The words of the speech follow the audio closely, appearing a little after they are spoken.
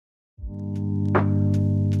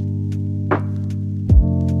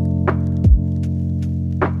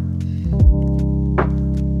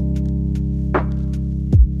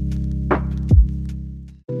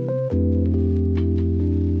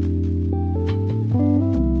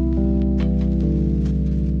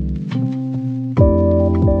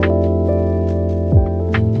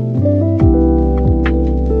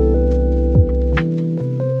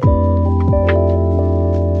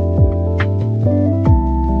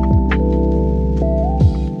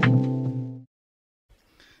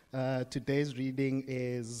Today's reading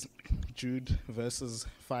is Jude verses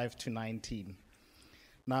 5 to 19.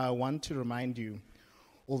 Now I want to remind you,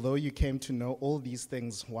 although you came to know all these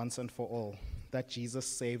things once and for all, that Jesus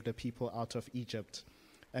saved a people out of Egypt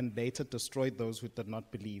and later destroyed those who did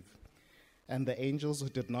not believe. And the angels who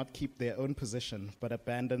did not keep their own position but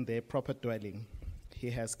abandoned their proper dwelling, he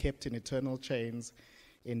has kept in eternal chains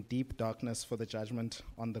in deep darkness for the judgment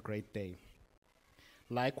on the great day.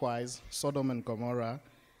 Likewise, Sodom and Gomorrah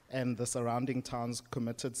and the surrounding towns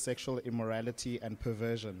committed sexual immorality and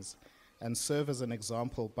perversions, and serve as an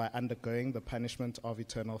example by undergoing the punishment of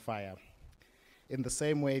eternal fire. In the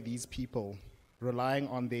same way, these people, relying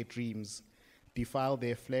on their dreams, defile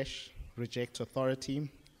their flesh, reject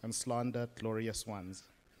authority, and slander glorious ones.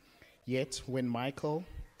 Yet, when Michael,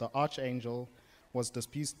 the archangel, was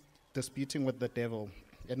disputing with the devil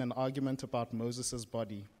in an argument about Moses'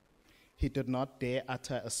 body, he did not dare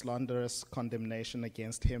utter a slanderous condemnation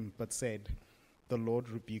against him, but said, "The Lord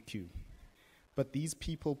rebuke you." But these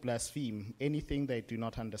people blaspheme anything they do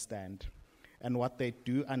not understand, and what they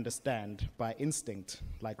do understand by instinct,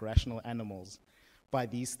 like rational animals, by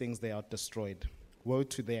these things they are destroyed. Woe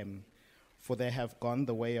to them, for they have gone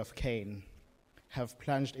the way of Cain, have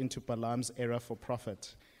plunged into Balaam's error for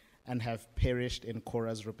profit, and have perished in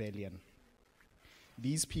Korah's rebellion.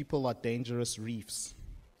 These people are dangerous reefs.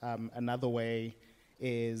 Another way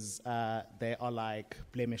is they are like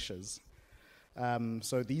blemishes.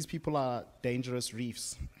 So these people are dangerous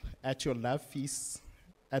reefs. At your love feasts,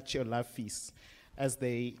 as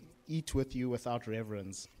they eat with you without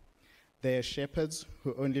reverence. They are shepherds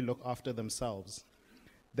who only look after themselves.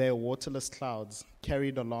 They are waterless clouds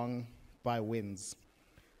carried along by winds.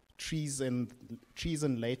 Trees in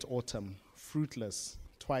late autumn, fruitless,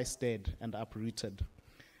 twice dead and uprooted.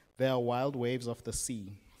 They are wild waves of the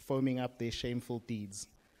sea, foaming up their shameful deeds.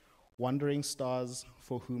 Wandering stars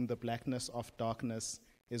for whom the blackness of darkness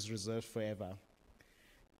is reserved forever.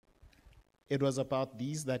 It was about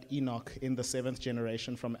these that Enoch, in the 7th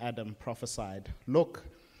generation from Adam, prophesied, "Look,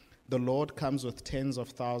 the Lord comes with tens of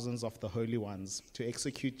thousands of the holy ones to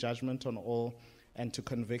execute judgment on all and to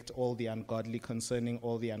convict all the ungodly concerning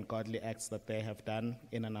all the ungodly acts that they have done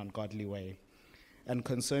in an ungodly way, and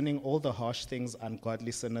concerning all the harsh things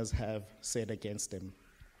ungodly sinners have said against him."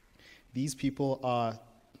 These people are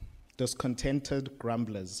discontented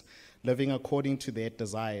grumblers, living according to their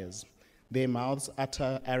desires. Their mouths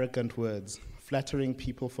utter arrogant words, flattering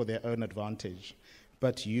people for their own advantage.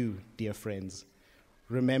 But you, dear friends,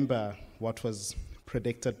 remember what was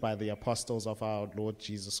predicted by the apostles of our Lord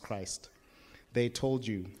Jesus Christ. They told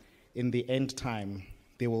you, in the end time,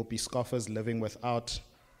 there will be scoffers living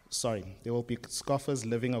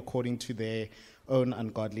according to their own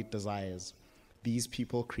ungodly desires. These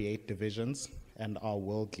people create divisions and are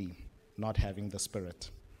worldly, not having the Spirit.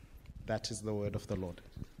 That is the word of the Lord.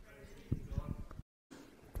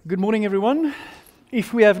 Good morning, everyone.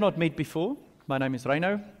 If we have not met before, my name is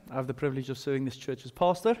Reino. I have the privilege of serving this church as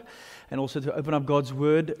pastor and also to open up God's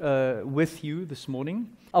word with you this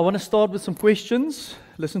morning. I want to start with some questions.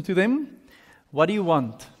 Listen to them. What do you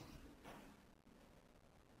want?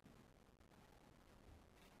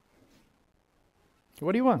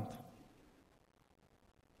 What do you want?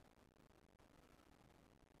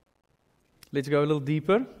 Let's go a little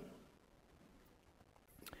deeper.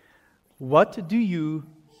 What do you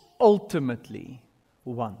ultimately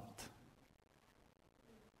want?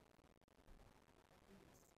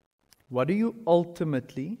 What do you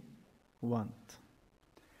ultimately want?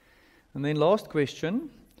 And then last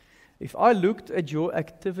question, if I looked at your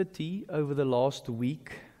activity over the last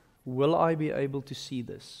week, will I be able to see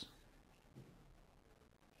this?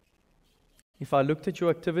 If I looked at your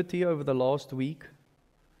activity over the last week,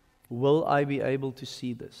 will I be able to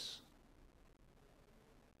see this?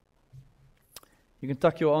 You can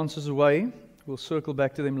tuck your answers away. We'll circle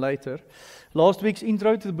back to them later. Last week's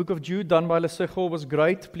intro to the book of Jude done by Lesego was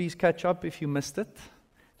great. Please catch up if you missed it.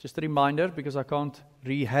 Just a reminder, because I can't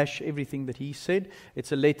rehash everything that he said.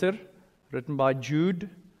 It's a letter written by Jude,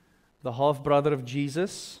 the half-brother of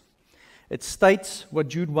Jesus. It states what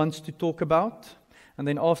Jude wants to talk about. And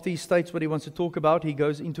then after he states what he wants to talk about, he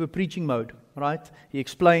goes into a preaching mode, right? He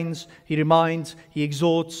explains, he reminds, he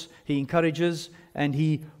exhorts, he encourages, and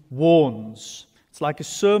he warns. It's like a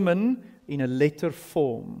sermon in a letter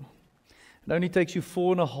form. It only takes you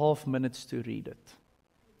 4.5 minutes to read it.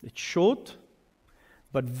 It's short,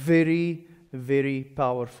 but very, very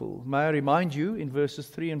powerful. May I remind you, in verses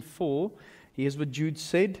 3 and 4, here's what Jude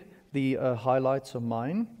said. The highlights are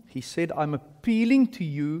mine. He said, "I'm appealing to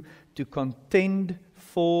you to contend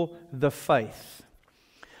for the faith."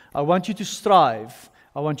 I want you to strive.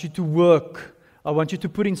 I want you to work. I want you to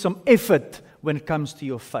put in some effort when it comes to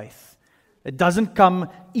your faith. It doesn't come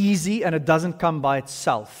easy and it doesn't come by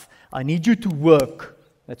itself. I need you to work.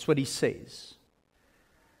 That's what he says.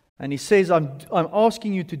 And he says, I'm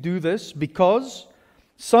asking you to do this because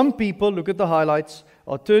some people, look at the highlights,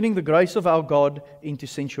 are turning the grace of our God into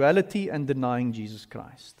sensuality and denying Jesus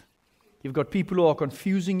Christ. You've got people who are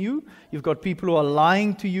confusing you. You've got people who are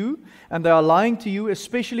lying to you. And they are lying to you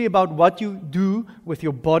especially about what you do with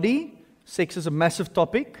your body. Sex is a massive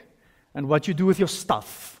topic. And what you do with your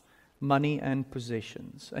stuff. Money and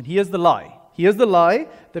possessions. And here's the lie. Here's the lie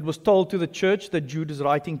that was told to the church that Jude is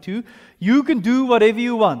writing to. You can do whatever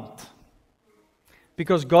you want.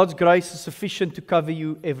 Because God's grace is sufficient to cover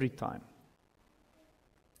you every time.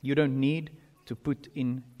 You don't need to put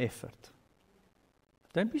in effort.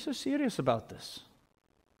 Don't be so serious about this.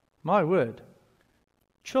 My word.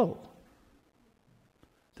 Chill.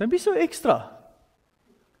 Don't be so extra.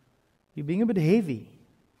 You're being a bit heavy.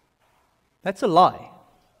 That's a lie.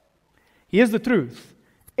 Here's the truth.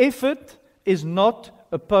 Effort is not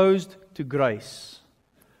opposed to grace.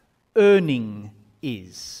 Earning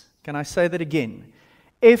is. Can I say that again?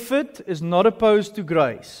 Effort is not opposed to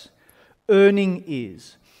grace. Earning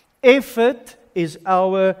is. Effort is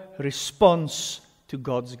our response to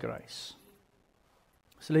God's grace.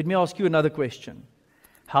 So let me ask you another question.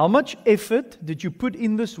 How much effort did you put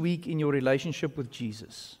in this week in your relationship with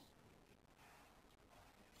Jesus?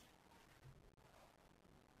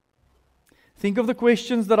 Think of the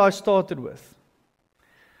questions that I started with.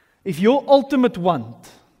 If your ultimate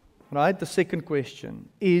want, right, the second question,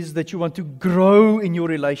 is that you want to grow in your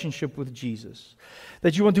relationship with Jesus,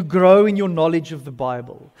 that you want to grow in your knowledge of the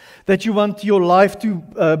Bible, that you want your life to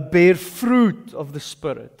bear fruit of the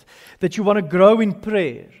Spirit, that you want to grow in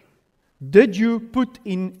prayer, did you put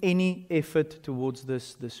in any effort towards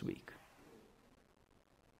this week?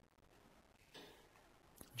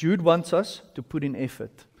 Jude wants us to put in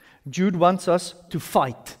effort. Jude wants us to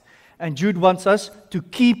fight. And Jude wants us to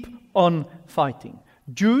keep on fighting.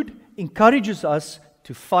 Jude encourages us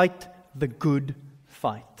to fight the good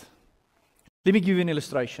fight. Let me give you an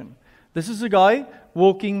illustration. This is a guy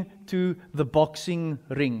walking to the boxing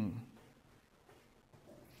ring.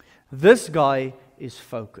 This guy is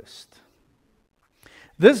focused.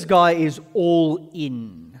 This guy is all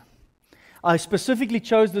in. I specifically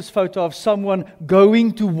chose this photo of someone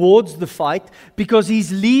going towards the fight because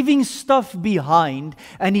he's leaving stuff behind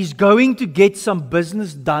and he's going to get some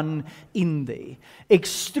business done in there.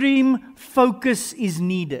 Extreme focus is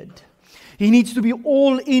needed. He needs to be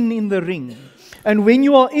all in the ring. And when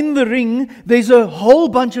you are in the ring, there's a whole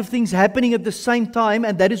bunch of things happening at the same time,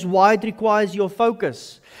 and that is why it requires your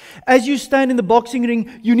focus. As you stand in the boxing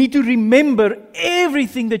ring, you need to remember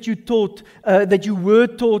everything that you taught, that you were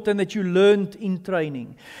taught and that you learned in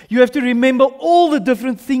training. You have to remember all the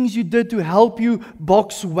different things you did to help you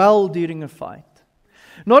box well during a fight.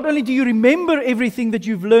 Not only do you remember everything that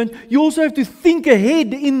you've learned, you also have to think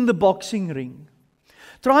ahead in the boxing ring,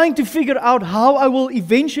 trying to figure out how I will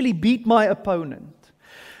eventually beat my opponent.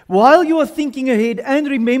 While you are thinking ahead and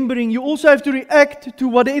remembering, you also have to react to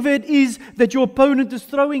whatever it is that your opponent is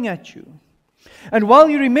throwing at you. And while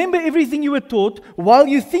you remember everything you were taught, while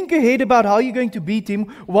you think ahead about how you're going to beat him,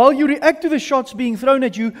 while you react to the shots being thrown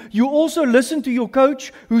at you, you also listen to your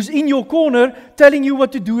coach who's in your corner telling you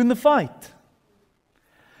what to do in the fight.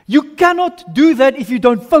 You cannot do that if you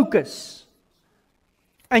don't focus.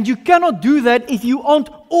 And you cannot do that if you aren't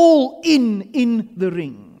all in the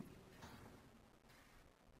ring.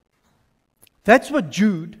 That's what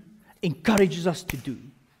Jude encourages us to do.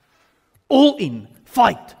 All in,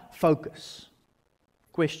 fight, focus.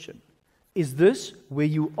 Question: is this where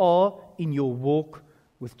you are in your walk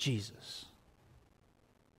with Jesus?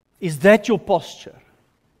 Is that your posture?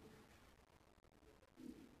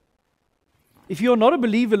 If you're not a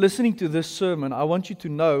believer listening to this sermon, I want you to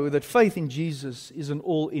know that faith in Jesus is an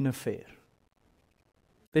all-in affair.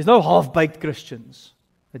 There's no half-baked Christians,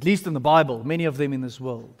 at least in the Bible, many of them in this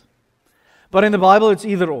world. But in the Bible, it's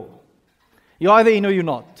either or. You're either in or you're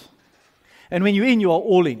not. And when you're in, you are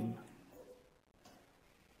all in.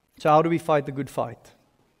 So how do we fight the good fight?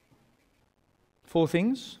 4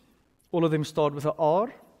 things. All of them start with an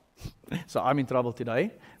R. So I'm in trouble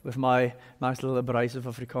today with my nice little abrasive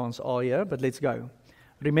Afrikaans R here, but let's go.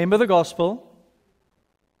 Remember the gospel.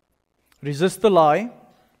 Resist the lie.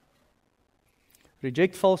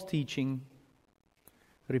 Reject false teaching.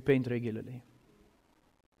 Repent regularly.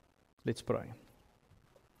 Let's pray.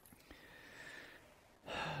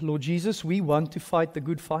 Lord Jesus, we want to fight the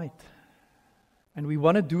good fight. And we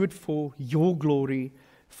want to do it for your glory,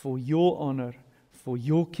 for your honor, for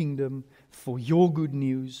your kingdom, for your good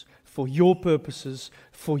news, for your purposes,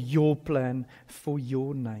 for your plan, for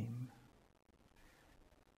your name.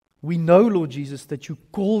 We know, Lord Jesus, that you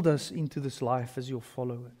called us into this life as your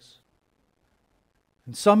followers.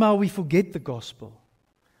 And somehow we forget the gospel.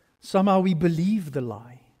 Somehow we believe the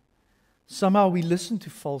lie. Somehow we listen to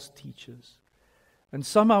false teachers. And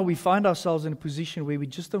somehow we find ourselves in a position where we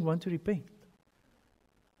just don't want to repent.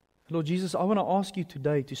 Lord Jesus, I want to ask you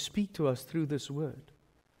today to speak to us through this word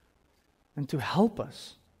and to help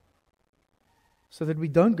us so that we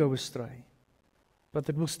don't go astray, but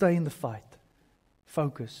that we'll stay in the fight,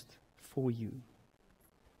 focused for you.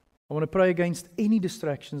 I want to pray against any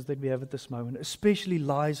distractions that we have at this moment, especially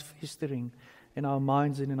lies festering in our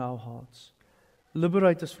minds and in our hearts.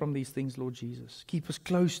 Liberate us from these things, Lord Jesus. Keep us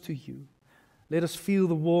close to you. Let us feel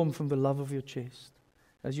the warmth from the love of your chest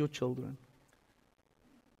as your children.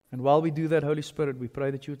 And while we do that, Holy Spirit, we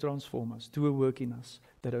pray that you transform us, do a work in us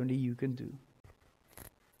that only you can do.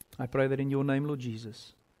 I pray that in your name, Lord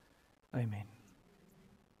Jesus. Amen.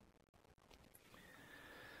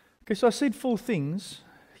 Okay, so I said 4 things.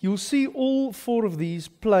 You'll see all 4 of these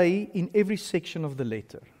play in every section of the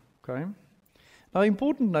letter. Okay? Now,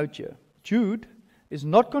 important note here. Jude is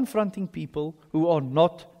not confronting people who are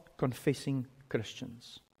not confessing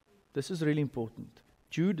Christians. This is really important.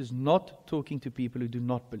 Jude is not talking to people who do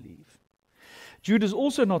not believe. Jude is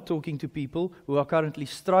also not talking to people who are currently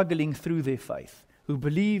struggling through their faith, who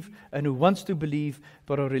believe and who wants to believe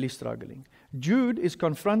but are really struggling. Jude is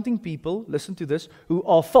confronting people, listen to this, who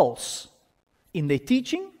are false in their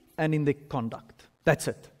teaching and in their conduct. That's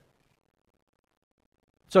it.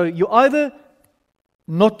 So you're either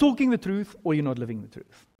not talking the truth or you're not living the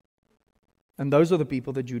truth. And those are the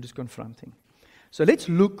people that Jude is confronting. So let's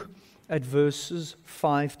look at verses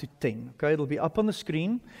 5 to 10. Okay, it'll be up on the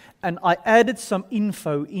screen. And I added some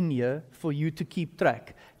info in here for you to keep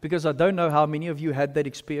track, because I don't know how many of you had that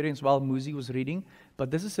experience while Muzi was reading,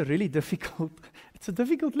 but this is a really difficult, it's a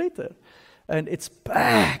difficult letter. And it's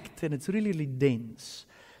packed and it's really, really dense.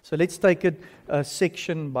 So let's take it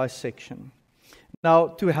section by section. Now,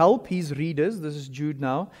 to help his readers, this is Jude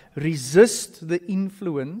now, resist the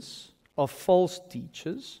influence of false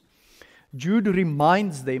teachers, Jude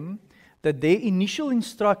reminds them that their initial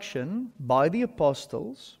instruction by the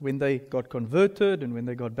apostles, when they got converted and when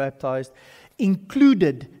they got baptized,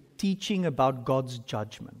 included teaching about God's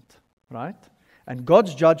judgment, right? And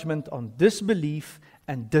God's judgment on disbelief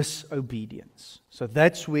and disobedience. So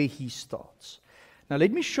that's where he starts. Now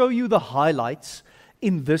let me show you the highlights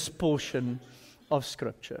in this portion of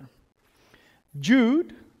Scripture.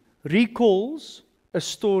 Jude recalls a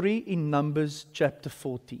story in Numbers chapter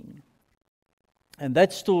 14. And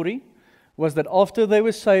that story was that after they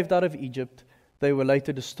were saved out of Egypt, they were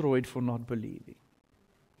later destroyed for not believing.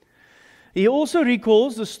 He also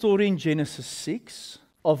recalls the story in Genesis 6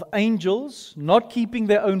 of angels not keeping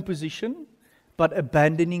their own position, but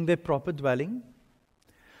abandoning their proper dwelling.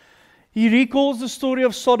 He recalls the story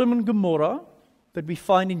of Sodom and Gomorrah that we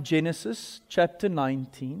find in Genesis chapter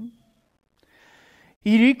 19.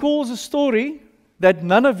 He recalls a story that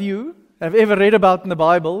none of you have ever read about in the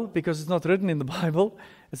Bible, because it's not written in the Bible.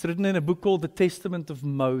 It's written in a book called the Testament of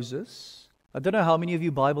Moses. I don't know how many of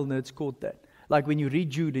you Bible nerds caught that. Like when you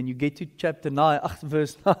read Jude and you get to chapter 9,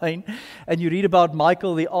 verse 9, and you read about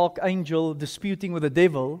Michael the archangel disputing with the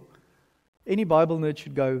devil, any Bible nerd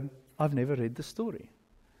should go, I've never read the story.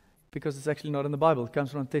 Because it's actually not in the Bible. It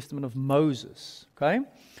comes from the Testament of Moses. Okay?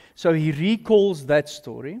 So he recalls that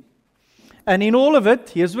story. And in all of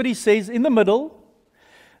it, here's what he says in the middle.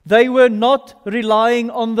 They were not relying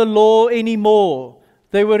on the law anymore.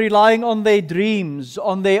 They were relying on their dreams,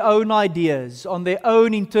 on their own ideas, on their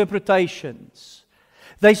own interpretations.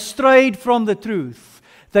 They strayed from the truth.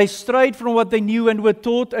 They strayed from what they knew and were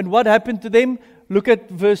taught. And what happened to them? Look at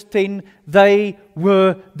verse 10. They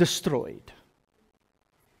were destroyed.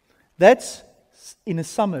 That's, in a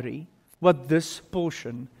summary, what this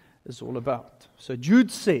portion is all about. So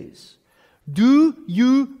Jude says, do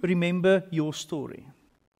you remember your story?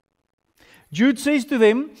 Jude says to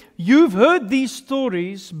them, you've heard these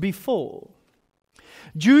stories before.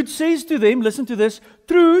 Jude says to them, listen to this,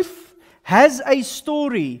 truth has a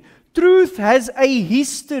story. Truth has a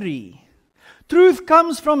history. Truth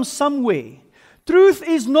comes from somewhere. Truth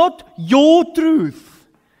is not your truth.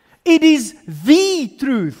 It is the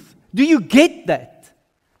truth. Do you get that?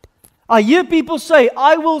 I hear people say,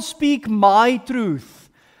 I will speak my truth.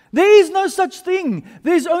 There is no such thing.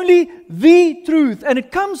 There's only the truth, and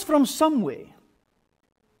it comes from somewhere.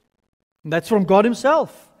 And that's from God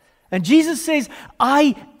Himself. And Jesus says,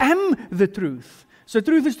 I am the truth. So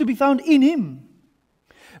truth is to be found in Him.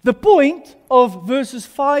 The point of verses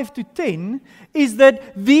 5 to 10 is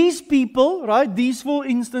that these people, right, these 4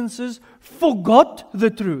 instances, forgot the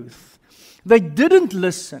truth. They didn't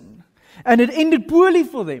listen. And it ended poorly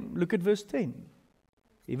for them. Look at verse 10.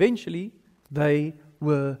 Eventually, they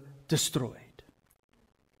were destroyed.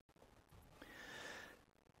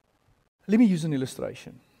 Let me use an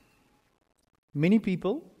illustration. Many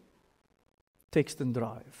people text and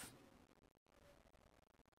drive.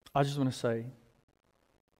 I just want to say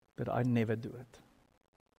that I never do it.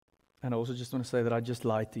 And I also just want to say that I just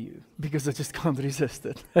lied to you because I just can't resist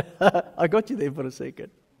it. I got you there for a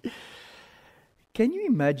second. Can you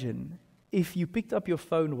imagine if you picked up your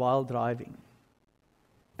phone while driving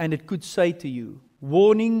and it could say to you,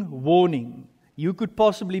 warning, warning, you could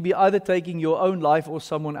possibly be either taking your own life or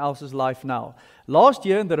someone else's life now. Last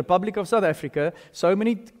year in the Republic of South Africa, so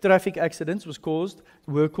many traffic accidents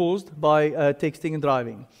were caused by texting and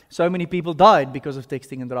driving. So many people died because of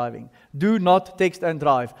texting and driving. Do not text and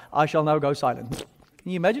drive. I shall now go silent.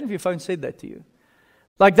 Can you imagine if your phone said that to you?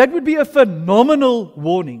 Like, that would be a phenomenal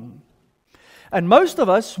warning. And most of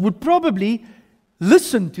us would probably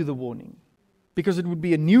listen to the warning because it would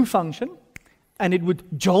be a new function and it would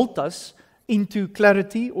jolt us into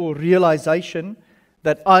clarity or realization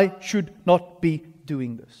that I should not be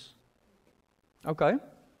doing this. Okay?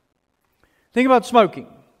 Think about smoking.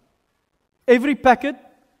 Every packet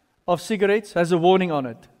of cigarettes has a warning on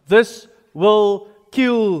it. This will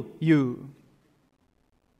kill you.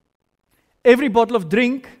 Every bottle of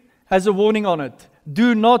drink has a warning on it.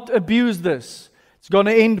 Do not abuse this. It's going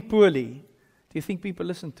to end poorly. Do you think people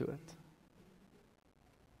listen to it?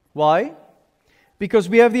 Why? Because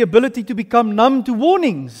we have the ability to become numb to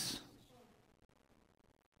warnings.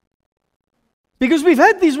 Because we've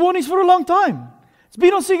had these warnings for a long time. It's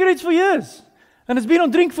been on cigarettes for years. And it's been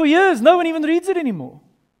on drink for years. No one even reads it anymore.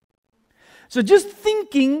 So just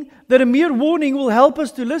thinking that a mere warning will help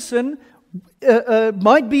us to listen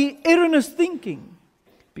might be erroneous thinking.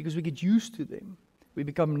 Because we get used to them. We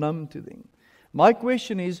become numb to them. My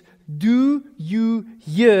question is, do you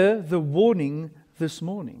hear the warning this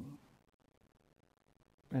morning?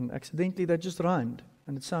 And accidentally that just rhymed.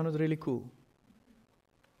 And it sounded really cool.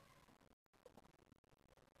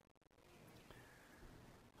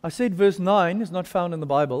 I said verse 9 is not found in the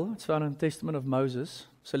Bible. It's found in the Testament of Moses.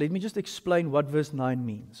 So let me just explain what verse 9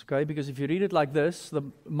 means. Okay? Because if you read it like this,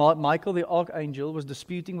 Michael the archangel was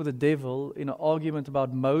disputing with the devil in an argument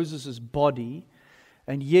about Moses' body.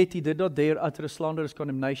 And yet he did not dare utter a slanderous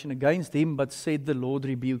condemnation against him, but said, "The Lord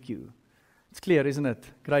rebuke you." It's clear, isn't it?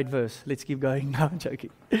 Great verse. Let's keep going. No, I'm joking.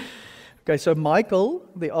 Okay, so Michael,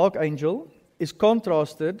 the archangel, is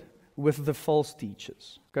contrasted with the false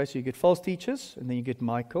teachers. Okay, so you get false teachers, and then you get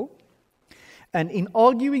Michael. And in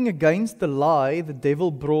arguing against the lie the devil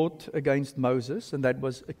brought against Moses, and that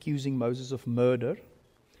was accusing Moses of murder,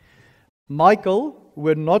 Michael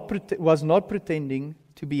was not pretending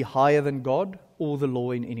to be higher than God or the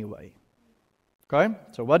law in any way. Okay,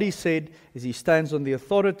 so what he said is he stands on the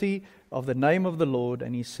authority of the name of the Lord,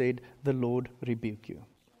 and he said, "The Lord rebuke you."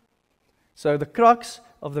 So the crux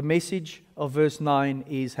of the message of verse 9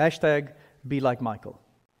 is #be like Michael.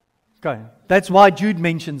 Okay, that's why Jude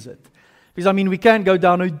mentions it. Because I mean, we can go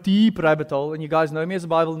down a deep rabbit hole, and you guys know me as a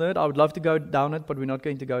Bible nerd. I would love to go down it, but we're not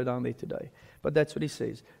going to go down there today. But that's what he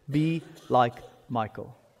says. Be like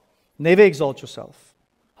Michael. Never exalt yourself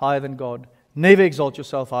higher than God. Never exalt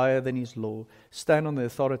yourself higher than His law. Stand on the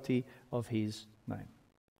authority of His name.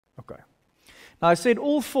 Okay. Now I said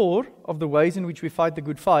all 4 of the ways in which we fight the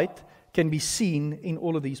good fight can be seen in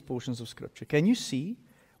all of these portions of Scripture. Can you see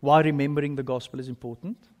why remembering the gospel is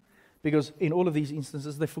important? Because in all of these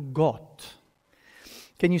instances they forgot.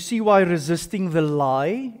 Can you see why resisting the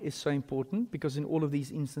lie is so important? Because in all of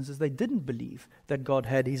these instances they didn't believe that God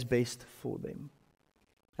had His best for them.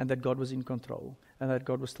 And that God was in control, and that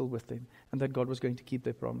God was still with them, and that God was going to keep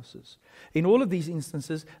their promises. In all of these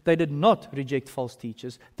instances, they did not reject false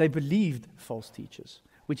teachers. They believed false teachers,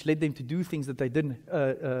 which led them to do things that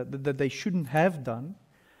they shouldn't have done.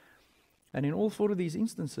 And in all 4 of these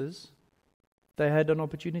instances, they had an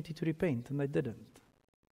opportunity to repent, and they didn't.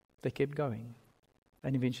 They kept going,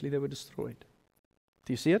 and eventually they were destroyed.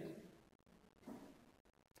 Do you see it?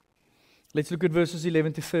 Let's look at verses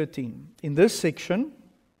 11 to 13. In this section,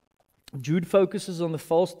 Jude focuses on the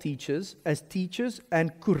false teachers as teachers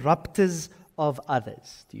and corrupters of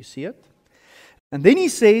others. Do you see it? And then he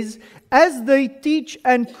says, as they teach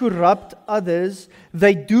and corrupt others,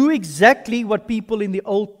 they do exactly what people in the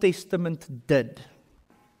Old Testament did.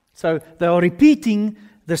 So they are repeating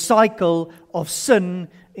the cycle of sin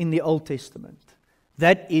in the Old Testament.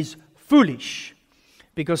 That is foolish.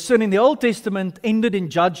 Because sin in the Old Testament ended in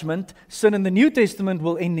judgment. Sin in the New Testament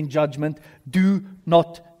will end in judgment. Do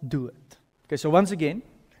not do it. Okay, so once again,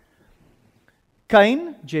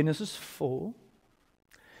 Cain, Genesis 4.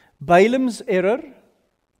 Balaam's error,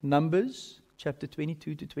 Numbers chapter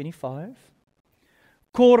 22 to 25.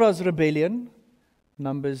 Korah's rebellion,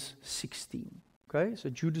 Numbers 16. Okay, so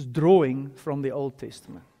Jude is drawing from the Old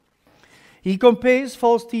Testament. He compares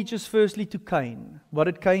false teachers firstly to Cain. What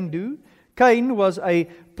did Cain do? Cain was a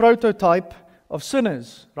prototype of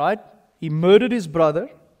sinners, right? He murdered his brother.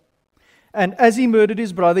 And as he murdered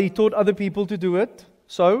his brother, he taught other people to do it.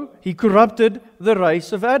 So he corrupted the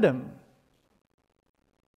race of Adam.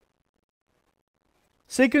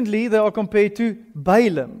 Secondly, they are compared to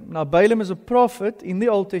Balaam. Now, Balaam is a prophet in the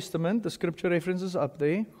Old Testament, the scripture references up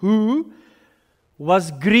there, who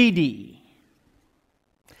was greedy.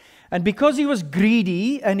 And because he was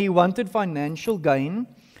greedy and he wanted financial gain,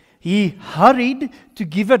 he hurried to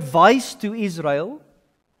give advice to Israel,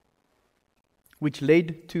 which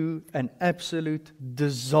led to an absolute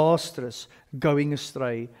disastrous going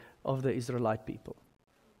astray of the Israelite people.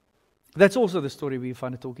 That's also the story we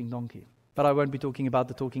find a talking donkey. But I won't be talking about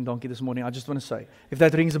the talking donkey this morning. I just want to say, if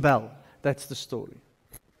that rings a bell, that's the story.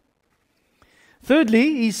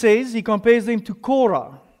 Thirdly, he says, he compares them to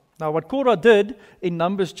Korah. Now, what Korah did in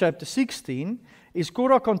Numbers chapter 16 is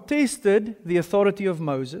Korah contested the authority of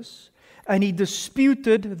Moses, and he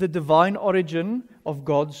disputed the divine origin of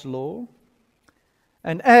God's law.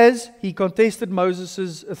 And as he contested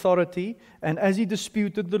Moses' authority, and as he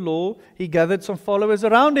disputed the law, he gathered some followers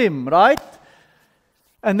around him, right?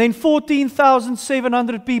 And then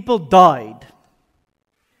 14,700 people died.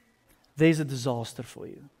 There's a disaster for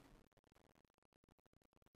you.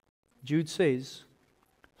 Jude says,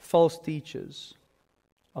 false teachers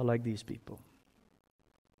are like these people.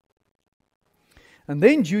 And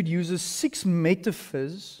then Jude uses 6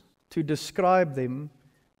 metaphors to describe them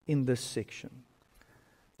in this section.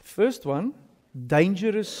 The first one,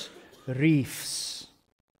 dangerous reefs.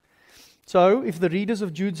 So, if the readers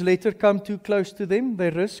of Jude's letter come too close to them,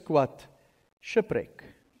 they risk what? Shipwreck.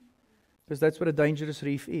 Because that's what a dangerous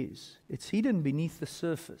reef is. It's hidden beneath the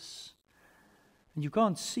surface. And you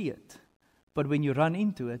can't see it. But when you run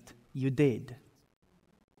into it, you're dead.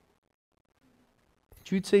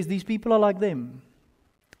 Jude says these people are like them.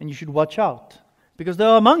 And you should watch out. Because they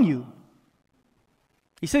are among you.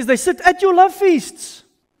 He says they sit at your love feasts.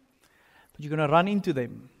 But you're going to run into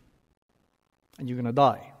them. And you're going to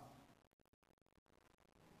die.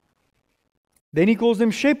 Then he calls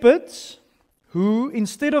them shepherds who,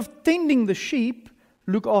 instead of tending the sheep,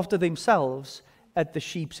 look after themselves at the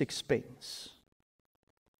sheep's expense.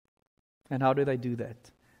 And how do they do that?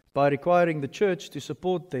 By requiring the church to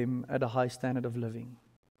support them at a high standard of living.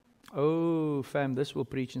 Oh, fam, this will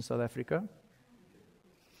preach in South Africa.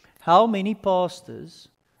 How many pastors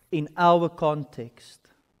in our context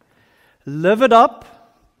live it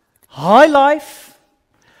up, high life,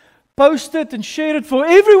 post it and share it for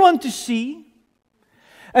everyone to see,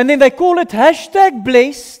 and then they call it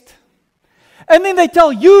 #blessed, and then they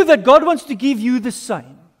tell you that God wants to give you the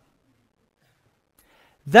same.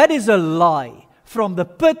 That is a lie from the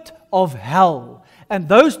pit of hell. And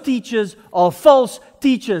those teachers are false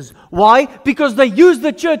teachers. Why? Because they use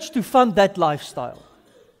the church to fund that lifestyle.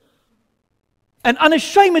 And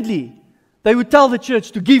unashamedly, they would tell the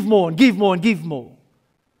church to give more and give more and give more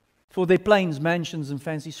for their planes, mansions, and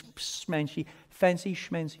fancy schmancy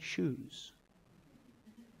shoes.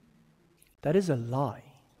 That is a lie.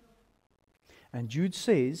 And Jude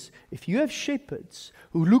says, if you have shepherds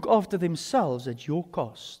who look after themselves at your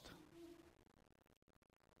cost,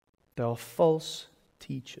 they are false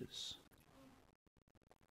teachers.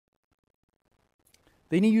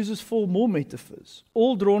 Then he uses 4 more metaphors,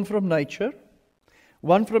 all drawn from nature,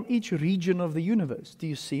 one from each region of the universe. Do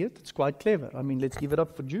you see it? It's quite clever. I mean, let's give it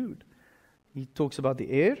up for Jude. He talks about the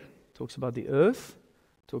air, talks about the earth,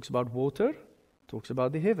 talks about water, talks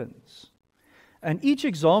about the heavens. And each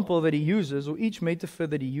example that he uses, or each metaphor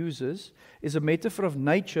that he uses, is a metaphor of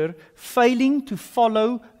nature failing to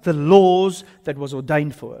follow the laws that was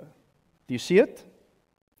ordained for her. Do you see it?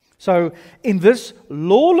 So, in this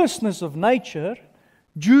lawlessness of nature,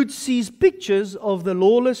 Jude sees pictures of the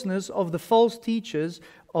lawlessness of the false teachers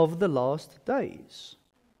of the last days.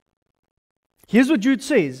 Here's what Jude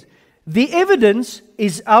says. The evidence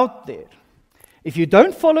is out there. If you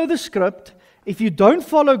don't follow the script, if you don't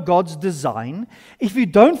follow God's design, if you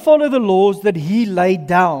don't follow the laws that He laid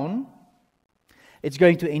down, it's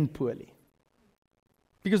going to end poorly.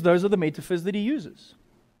 Because those are the metaphors that He uses.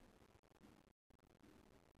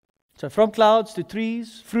 So from clouds to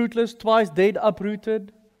trees, fruitless, twice dead,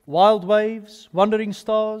 uprooted, wild waves, wandering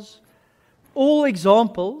stars, all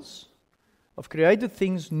examples of created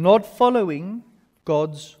things not following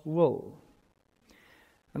God's will.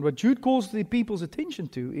 And what Jude calls the people's attention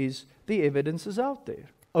to is the evidence is out there.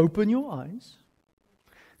 Open your eyes,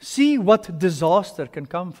 see what disaster can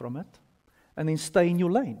come from it, and then stay in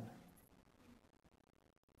your lane.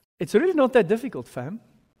 It's really not that difficult, fam.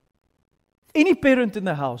 Any parent in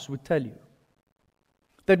the house would tell you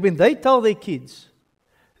that when they tell their kids,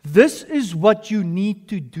 this is what you need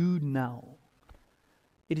to do now,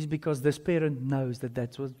 it is because this parent knows that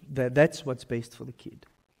that's what's best for the kid.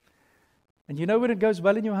 And you know when it goes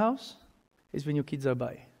well in your house? Is when your kids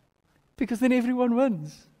obey. Because then everyone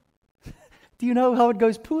wins. Do you know how it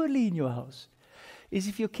goes poorly in your house? Is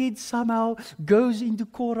if your kid somehow goes into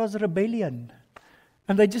Korah's rebellion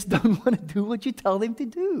and they just don't want to do what you tell them to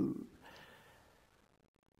do.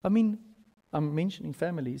 I mean, I'm mentioning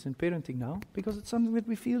families and parenting now because it's something that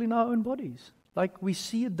we feel in our own bodies. Like we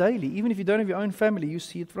see it daily. Even if you don't have your own family, you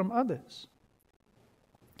see it from others.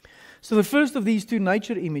 So the first of these two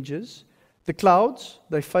nature images, the clouds,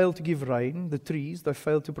 they fail to give rain. The trees, they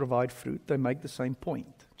fail to provide fruit. They make the same point.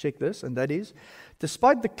 Check this, and that is,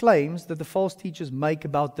 despite the claims that the false teachers make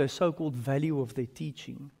about the so-called value of their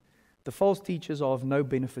teaching, the false teachers are of no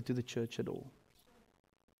benefit to the church at all.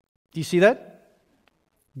 Do you see that?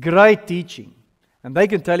 Great teaching. And they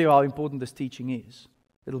can tell you how important this teaching is.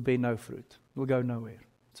 It'll bear no fruit. It'll go nowhere.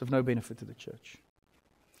 It's of no benefit to the church.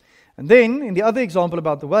 And then, in the other example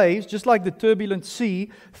about the waves, just like the turbulent sea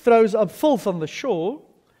throws up filth on the shore,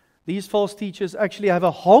 these false teachers actually have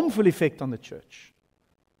a harmful effect on the church.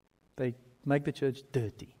 They make the church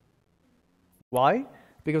dirty. Why?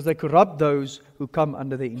 Because they corrupt those who come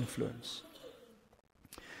under their influence.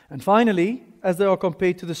 And finally, as they are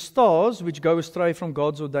compared to the stars which go astray from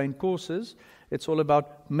God's ordained courses, it's all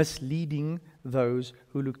about misleading those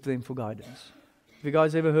who look to them for guidance. Have you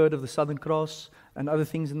guys ever heard of the Southern Cross and other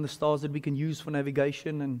things in the stars that we can use for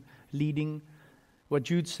navigation and leading? What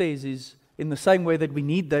Jude says is, in the same way that we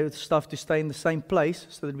need that stuff to stay in the same place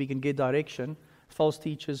so that we can get direction, false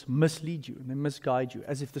teachers mislead you and they misguide you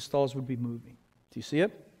as if the stars would be moving. Do you see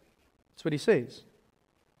it? That's what he says.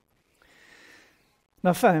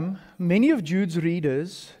 Now, fam, many of Jude's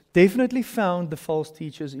readers definitely found the false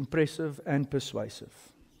teachers impressive and persuasive.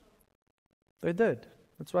 They did.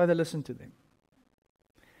 That's why they listened to them.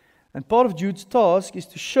 And part of Jude's task is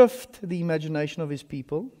to shift the imagination of his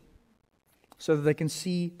people so that they can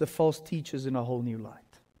see the false teachers in a whole new light.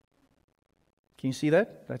 Can you see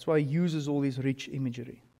that? That's why he uses all this rich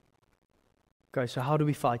imagery. Okay, so how do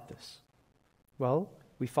we fight this? Well,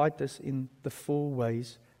 we fight this in the 4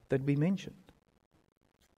 ways that we mentioned.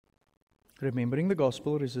 Remembering the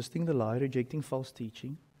gospel, resisting the lie, rejecting false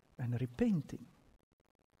teaching, and repenting.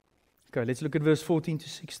 Okay, let's look at verse 14 to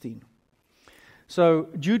 16. So,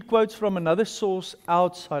 Jude quotes from another source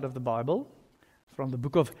outside of the Bible, from the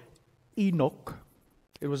book of Enoch.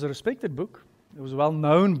 It was a respected book. It was a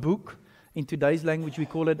well-known book. In today's language, we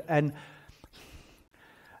call it an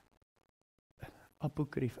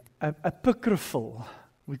apocryphal.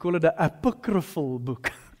 We call it an apocryphal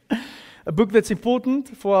book. A book that's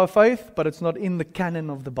important for our faith, but it's not in the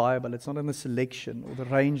canon of the Bible. It's not in the selection or the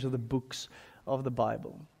range of the books of the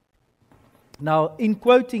Bible. Now, in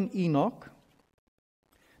quoting Enoch,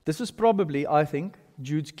 this is probably, I think,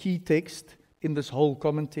 Jude's key text in this whole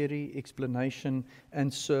commentary, explanation,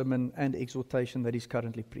 and sermon and exhortation that he's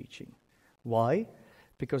currently preaching. Why?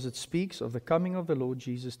 Because it speaks of the coming of the Lord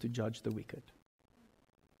Jesus to judge the wicked.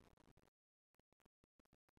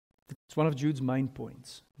 It's one of Jude's main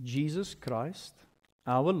points. Jesus Christ,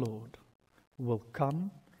 our Lord, will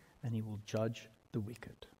come and he will judge the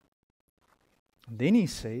wicked. And then he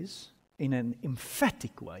says, in an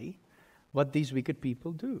emphatic way, what these wicked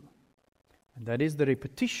people do. And that is the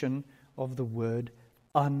repetition of the word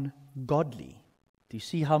ungodly. Do you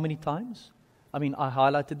see how many times? I mean, I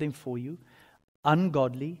highlighted them for you.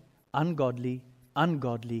 Ungodly, ungodly,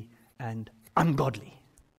 ungodly, and ungodly.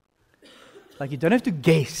 Like you don't have to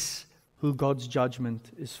guess who God's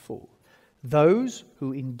judgment is for. Those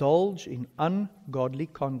who indulge in ungodly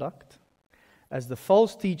conduct, as the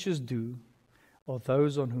false teachers do, are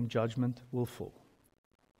those on whom judgment will fall.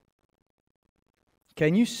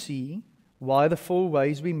 Can you see why the 4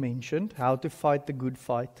 ways we mentioned, how to fight the good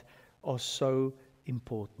fight, are so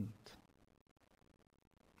important?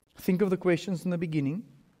 Think of the questions in the beginning.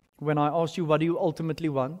 When I asked you, what do you ultimately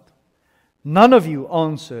want? None of you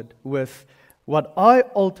answered with, what I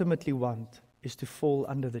ultimately want is to fall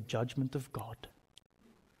under the judgment of God.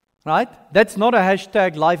 Right? That's not a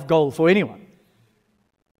hashtag life goal for anyone.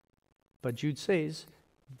 But Jude says,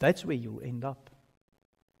 that's where you'll end up.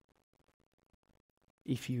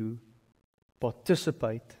 if you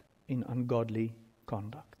participate in ungodly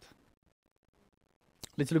conduct.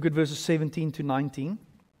 Let's look at verses 17 to 19.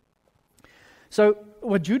 So,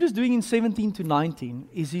 what Jude is doing in 17 to 19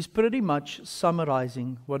 is he's pretty much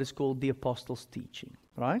summarizing what is called the apostles' teaching,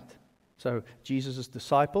 right? So, Jesus is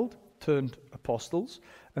discipled, turned apostles,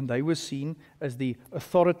 and they were seen as the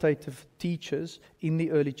authoritative teachers in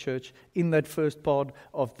the early church, in that first part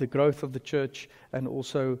of the growth of the church, and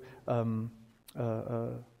also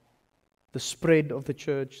the spread of the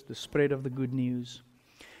church, the spread of the good news.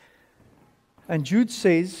 And Jude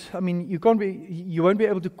says, I mean, you won't be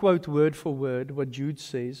able to quote word for word what Jude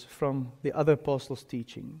says from the other apostles'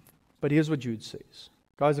 teaching. But here's what Jude says.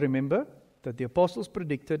 Guys, remember that the apostles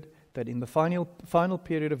predicted that in the final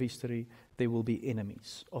period of history, there will be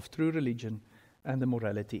enemies of true religion and the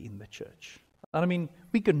morality in the church. And I mean,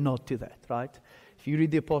 we can nod to that, right? If you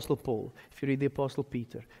read the Apostle Paul, if you read the Apostle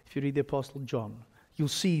Peter, if you read the Apostle John, you'll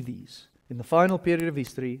see these. In the final period of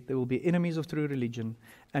history, there will be enemies of true religion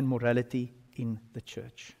and morality in the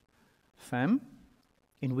church. Fam,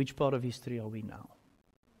 in which part of history are we now?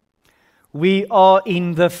 We are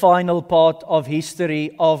in the final part of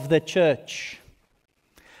history of the church.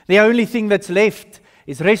 The only thing that's left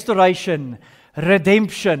is restoration,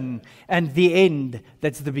 redemption, and the end.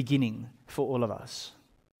 That's the beginning for all of us.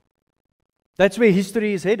 That's where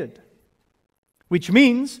history is headed. Which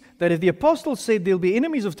means that if the apostles said there'll be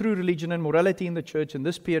enemies of true religion and morality in the church in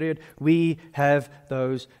this period, we have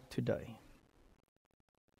those today.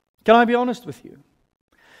 Can I be honest with you?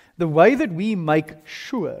 The way that we make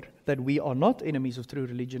sure that we are not enemies of true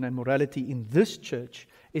religion and morality in this church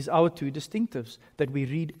is our two distinctives that we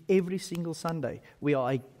read every single Sunday. We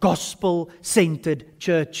are a gospel-centered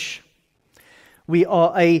church. We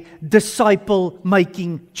are a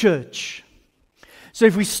disciple-making church. So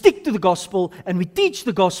if we stick to the gospel and we teach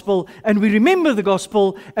the gospel and we remember the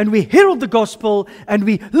gospel and we herald the gospel and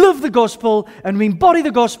we live the gospel and we embody the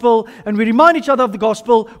gospel and we remind each other of the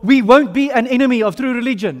gospel, we won't be an enemy of true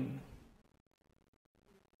religion.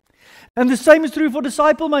 And the same is true for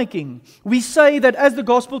disciple making. We say that as the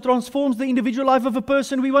gospel transforms the individual life of a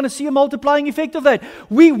person, we want to see a multiplying effect of that.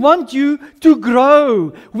 We want you to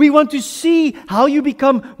grow. We want to see how you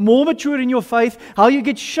become more mature in your faith, how you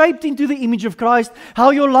get shaped into the image of Christ, how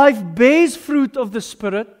your life bears fruit of the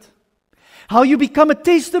Spirit, how you become a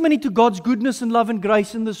testimony to God's goodness and love and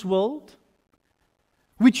grace in this world.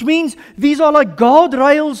 Which means these are like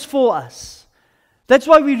guardrails for us. That's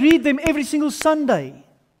why we read them every single Sunday.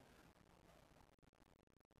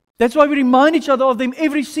 That's why we remind each other of them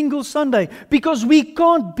every single Sunday. Because we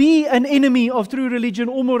can't be an enemy of true religion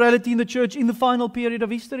or morality in the church in the final period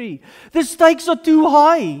of history. The stakes are too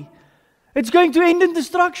high. It's going to end in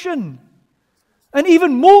destruction. And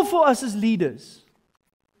even more for us as leaders.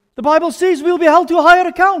 The Bible says we'll be held to a higher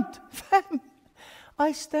account.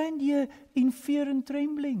 I stand here in fear and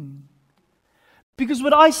trembling. Because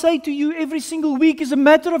what I say to you every single week is a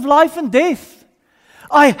matter of life and death.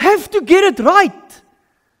 I have to get it right.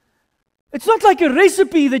 It's not like a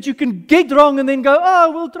recipe that you can get wrong and then go,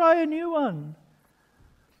 we'll try a new one.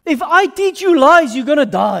 If I teach you lies, you're going to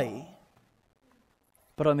die.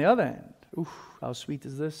 But on the other hand, how sweet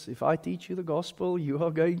is this? If I teach you the gospel, you are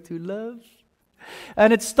going to live.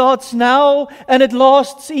 And it starts now and it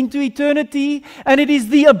lasts into eternity. And it is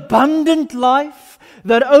the abundant life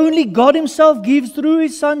that only God Himself gives through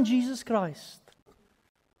His Son, Jesus Christ.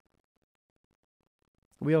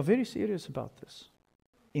 We are very serious about this.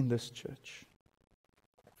 In this church.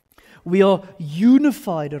 We are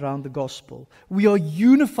unified around the gospel. We are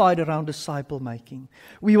unified around disciple making.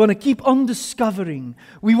 We want to keep on discovering.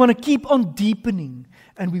 We want to keep on deepening.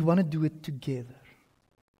 And we want to do it together.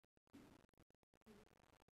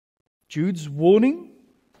 Jude's warning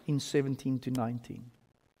in 17 to 19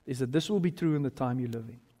 is that this will be true in the time you live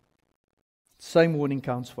in. Same warning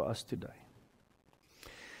counts for us today.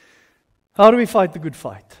 How do we fight the good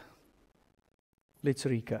fight? Let's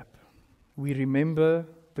recap. We remember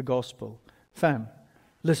the gospel. Fam,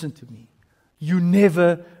 listen to me. You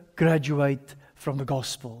never graduate from the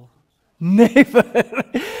gospel. Never.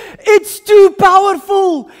 It's too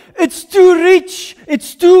powerful. It's too rich.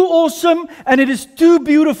 It's too awesome. And it is too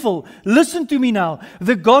beautiful. Listen to me now.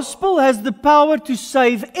 The gospel has the power to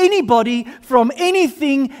save anybody from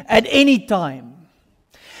anything at any time.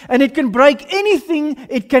 And it can break anything.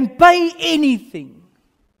 It can pay anything.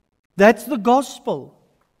 That's the gospel.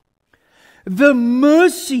 The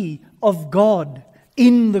mercy of God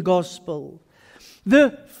in the gospel.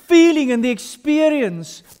 The feeling and the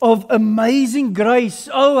experience of amazing grace.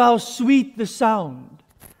 Oh, how sweet the sound.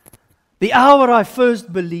 The hour I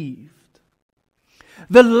first believed.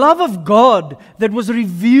 The love of God that was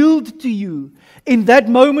revealed to you in that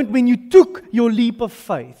moment when you took your leap of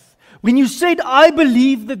faith. When you said, I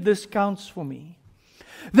believe that this counts for me.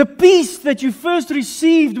 The peace that you first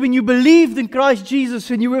received when you believed in Christ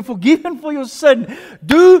Jesus and you were forgiven for your sin.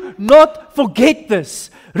 Do not forget this.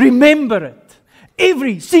 Remember it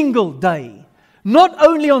every single day. Not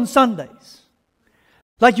only on Sundays.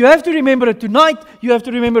 Like you have to remember it tonight, you have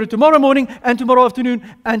to remember it tomorrow morning, and tomorrow afternoon,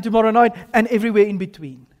 and tomorrow night, and everywhere in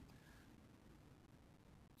between.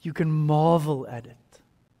 You can marvel at it.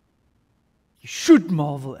 You should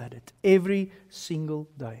marvel at it every single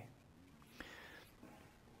day.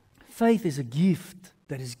 Faith is a gift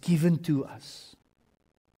that is given to us.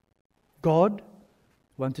 God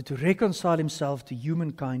wanted to reconcile Himself to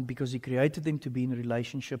humankind because He created them to be in a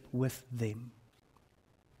relationship with them.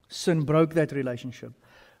 Sin broke that relationship.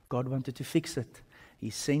 God wanted to fix it. He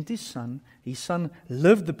sent His Son. His Son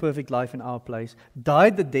lived the perfect life in our place,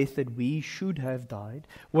 died the death that we should have died,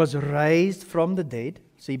 was raised from the dead,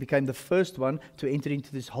 so He became the first one to enter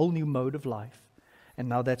into this whole new mode of life. And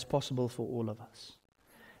now that's possible for all of us.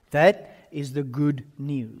 That is the good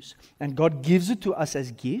news. And God gives it to us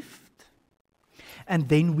as gift, and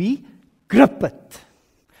then we grip it.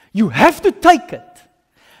 You have to take it.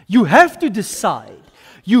 You have to decide.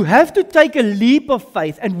 You have to take a leap of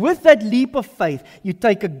faith, and with that leap of faith, you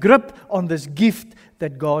take a grip on this gift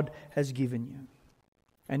that God has given you.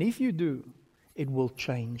 And if you do, it will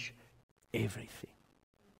change everything.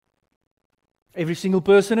 Every single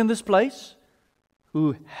person in this place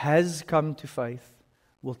who has come to faith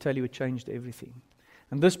will tell you it changed everything.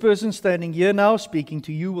 And this person standing here now speaking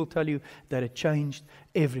to you will tell you that it changed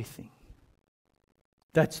everything.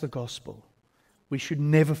 That's the gospel. We should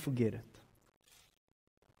never forget it.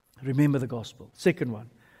 Remember the gospel. Second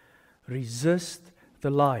one, resist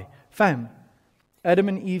the lie. Fam, Adam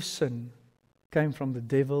and Eve's sin came from the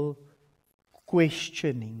devil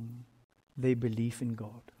questioning their belief in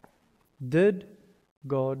God. Did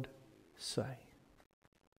God say?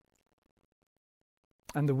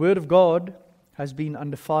 And the word of God has been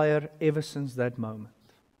under fire ever since that moment.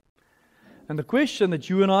 And the question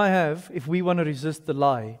that you and I have, if we want to resist the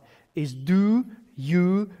lie, is do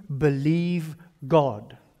you believe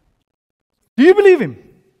God? Do you believe Him?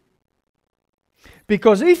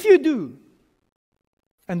 Because if you do,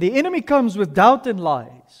 and the enemy comes with doubt and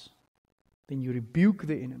lies, then you rebuke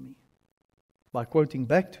the enemy by quoting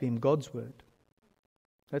back to him God's word.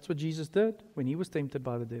 That's what Jesus did when He was tempted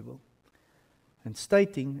by the devil. And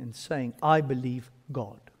stating and saying, I believe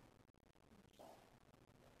God.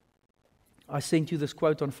 I sent you this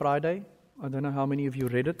quote on Friday. I don't know how many of you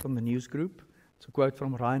read it on the news group. It's a quote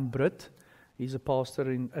from Ryan Britt. He's a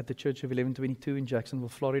pastor at the Church of 1122 in Jacksonville,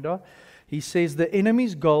 Florida. He says, the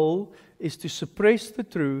enemy's goal is to suppress the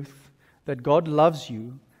truth that God loves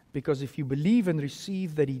you, because if you believe and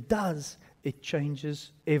receive that He does, it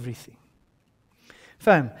changes everything.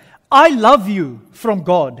 Fam, I love you from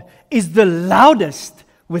God is the loudest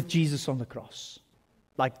with Jesus on the cross.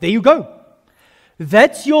 Like, there you go.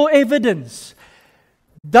 That's your evidence.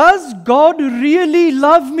 Does God really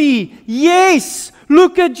love me? Yes.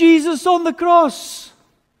 Look at Jesus on the cross.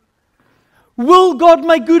 Will God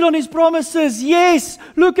make good on His promises? Yes.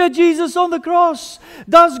 Look at Jesus on the cross.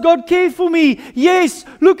 Does God care for me? Yes.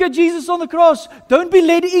 Look at Jesus on the cross. Don't be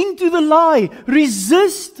led into the lie.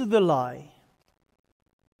 Resist the lie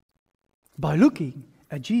by looking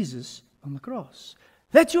at Jesus on the cross.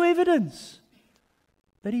 That's your evidence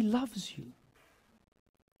that He loves you.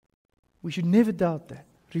 We should never doubt that.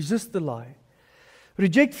 Resist the lie.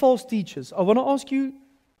 Reject false teachers. I want to ask you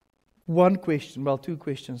one question. Well, two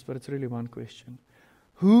questions, but it's really one question.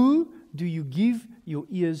 Who do you give your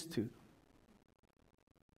ears to?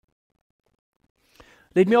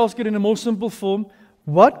 Let me ask it in a more simple form.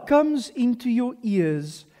 What comes into your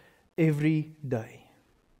ears every day?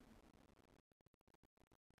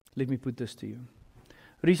 Let me put this to you.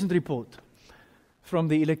 Recent report from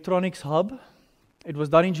the Electronics Hub. It was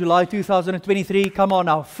done in July 2023. Come on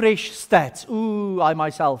now, fresh stats. Ooh, I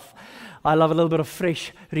love a little bit of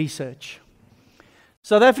fresh research.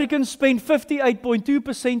 South Africans spend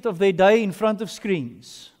 58.2% of their day in front of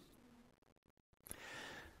screens.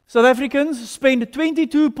 South Africans spend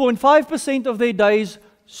 22.5% of their days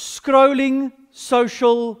scrolling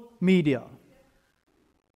social media.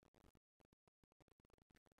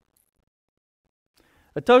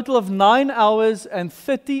 A total of 9 hours and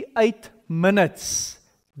 38 minutes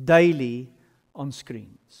daily on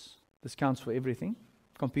screens. This counts for everything,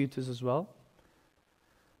 computers as well.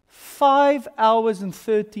 5 hours and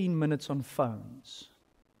 13 minutes on phones.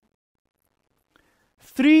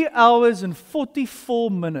 3 hours and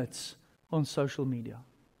 44 minutes on social media?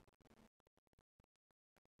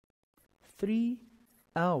 3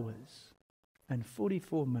 hours and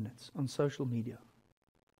 44 minutes on social media.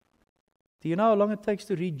 Do you know how long it takes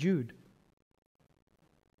to read Jude?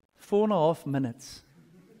 4.5 minutes.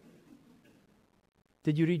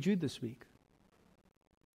 Did you read Jude this week?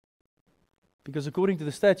 Because according to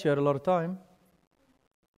the stats, you had a lot of time.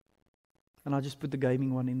 And I just put the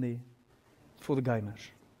gaming one in there for the gamers.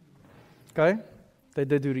 Okay? They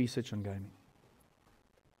did do research on gaming.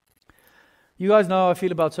 You guys know how I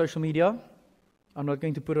feel about social media. I'm not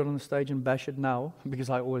going to put it on the stage and bash it now, because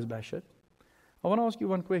I always bash it. I want to ask you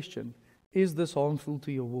one question. Is this harmful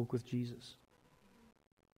to your walk with Jesus?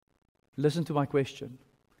 Listen to my question.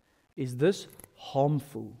 Is this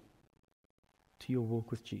harmful to your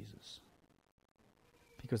walk with Jesus?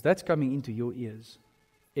 Because that's coming into your ears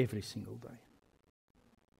every single day.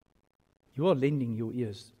 You are lending your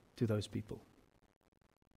ears to those people.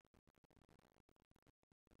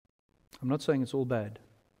 I'm not saying it's all bad,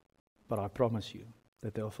 but I promise you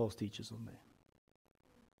that there are false teachers on there.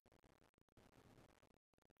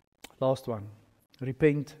 Last one.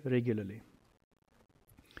 Repent regularly.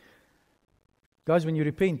 Guys, when you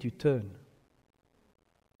repent, you turn.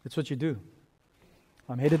 That's what you do.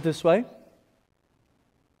 I'm headed this way.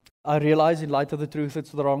 I realize in light of the truth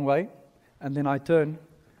it's the wrong way. And then I turn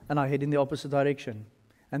and I head in the opposite direction.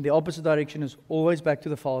 And the opposite direction is always back to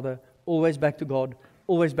the Father, always back to God,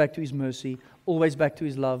 always back to His mercy, always back to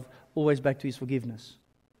His love, always back to His forgiveness.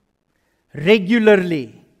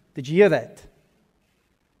 Regularly. Did you hear that?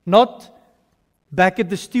 Not back at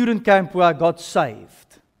the student camp where I got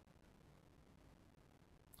saved.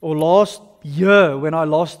 Or last year when I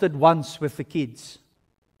lost it once with the kids.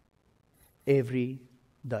 Every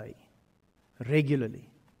day. Regularly.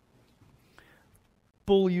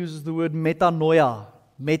 Paul uses the word metanoia.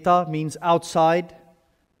 Meta means outside.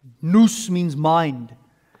 Nous means mind.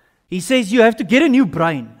 He says you have to get a new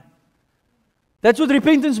brain. That's what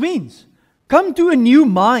repentance means. Come to a new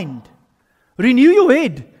mind. Renew your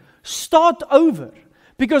head. Start over.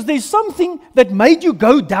 Because there's something that made you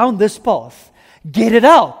go down this path. Get it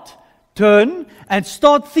out. Turn and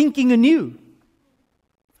start thinking anew.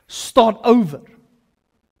 Start over.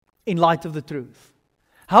 In light of the truth.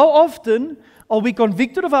 How often are we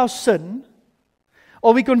convicted of our sin?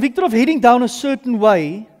 Are we convicted of heading down a certain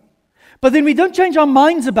way? But then we don't change our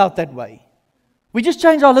minds about that way. We just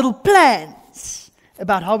change our little plans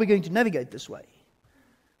about how we're going to navigate this way.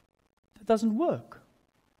 That doesn't work.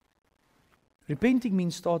 Repenting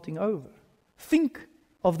means starting over. Think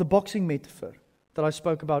of the boxing metaphor that I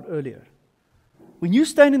spoke about earlier. When you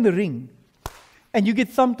stand in the ring and you get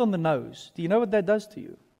thumped on the nose, do you know what that does to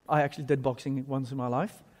you? I actually did boxing once in my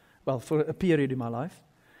life. Well, for a period in my life.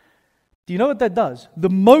 Do you know what that does? The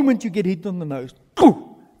moment you get hit on the nose,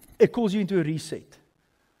 it calls you into a reset.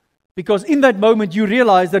 Because in that moment you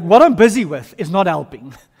realize that what I'm busy with is not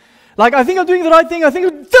helping. Like, I think I'm doing the right thing. I think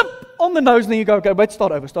I'm on the nose, and then you go, okay, wait,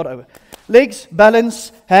 start over. Legs,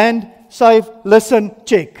 balance, hand, safe, listen,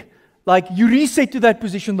 check. Like, you reset to that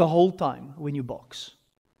position the whole time when you box.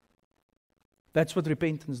 That's what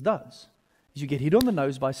repentance does. Is you get hit on the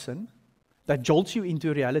nose by sin. That jolts you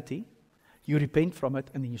into reality. You repent from it,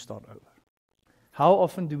 and then you start over. How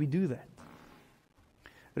often do we do that?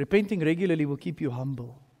 Repenting regularly will keep you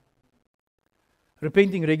humble.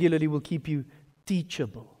 Repenting regularly will keep you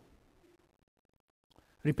teachable.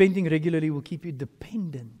 Repenting regularly will keep you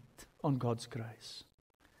dependent on God's grace.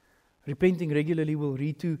 Repenting regularly will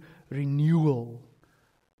lead to renewal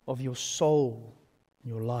of your soul,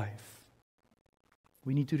 your life.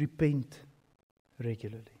 We need to repent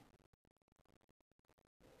regularly.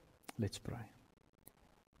 Let's pray.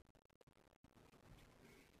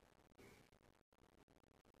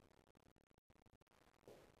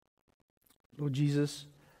 Lord Jesus,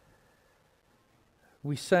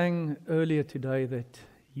 we sang earlier today that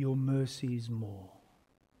your mercy is more.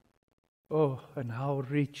 Oh, and how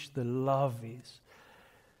rich the love is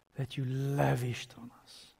that you lavished on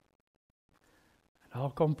us. And how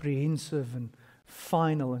comprehensive and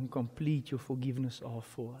final and complete your forgiveness are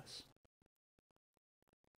for us.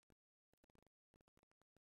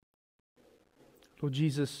 Lord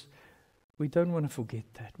Jesus, we don't want to forget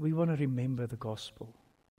that. We want to remember the gospel.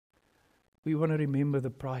 We want to remember the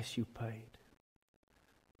price you paid.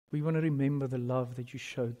 We want to remember the love that you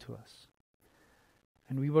showed to us.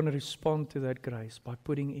 And we want to respond to that grace by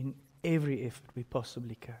putting in every effort we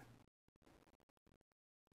possibly can.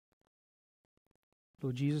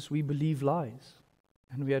 Lord Jesus, we believe lies,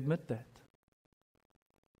 and we admit that.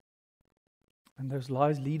 And those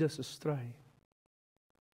lies lead us astray.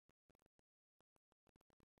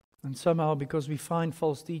 And somehow, because we find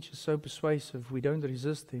false teachers so persuasive, we don't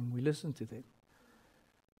resist them, we listen to them.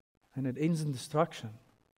 And it ends in destruction.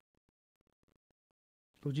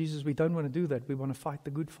 Lord Jesus, we don't want to do that. We want to fight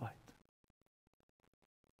the good fight.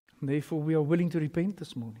 And therefore, we are willing to repent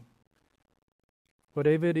this morning.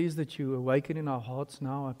 Whatever it is that you awaken in our hearts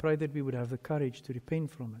now, I pray that we would have the courage to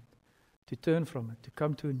repent from it, to turn from it, to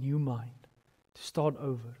come to a new mind, to start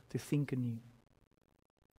over, to think anew,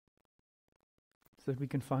 so that we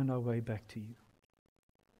can find our way back to you.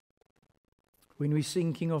 When we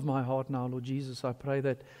sing King of My Heart now, Lord Jesus, I pray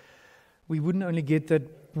that we wouldn't only get that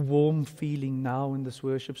warm feeling now in this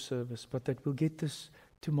worship service, but that we'll get this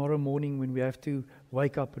tomorrow morning when we have to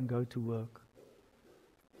wake up and go to work.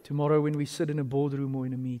 Tomorrow when we sit in a boardroom or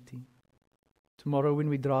in a meeting. Tomorrow when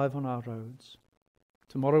we drive on our roads.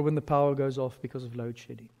 Tomorrow when the power goes off because of load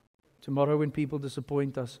shedding. Tomorrow when people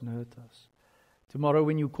disappoint us and hurt us. Tomorrow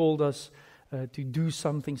when you called us to do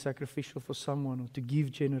something sacrificial for someone or to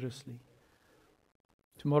give generously.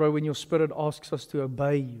 Tomorrow when your Spirit asks us to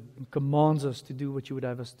obey you and commands us to do what you would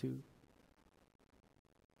have us do.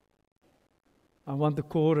 I want the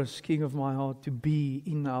chorus, King of My Heart, to be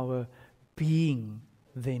in our being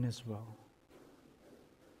then as well.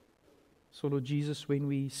 So Lord Jesus, when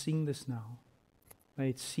we sing this now, may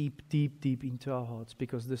it seep deep, deep into our hearts,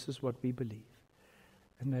 because this is what we believe.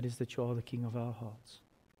 And that is that you are the King of our hearts.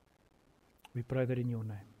 We pray that in your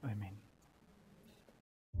name. Amen.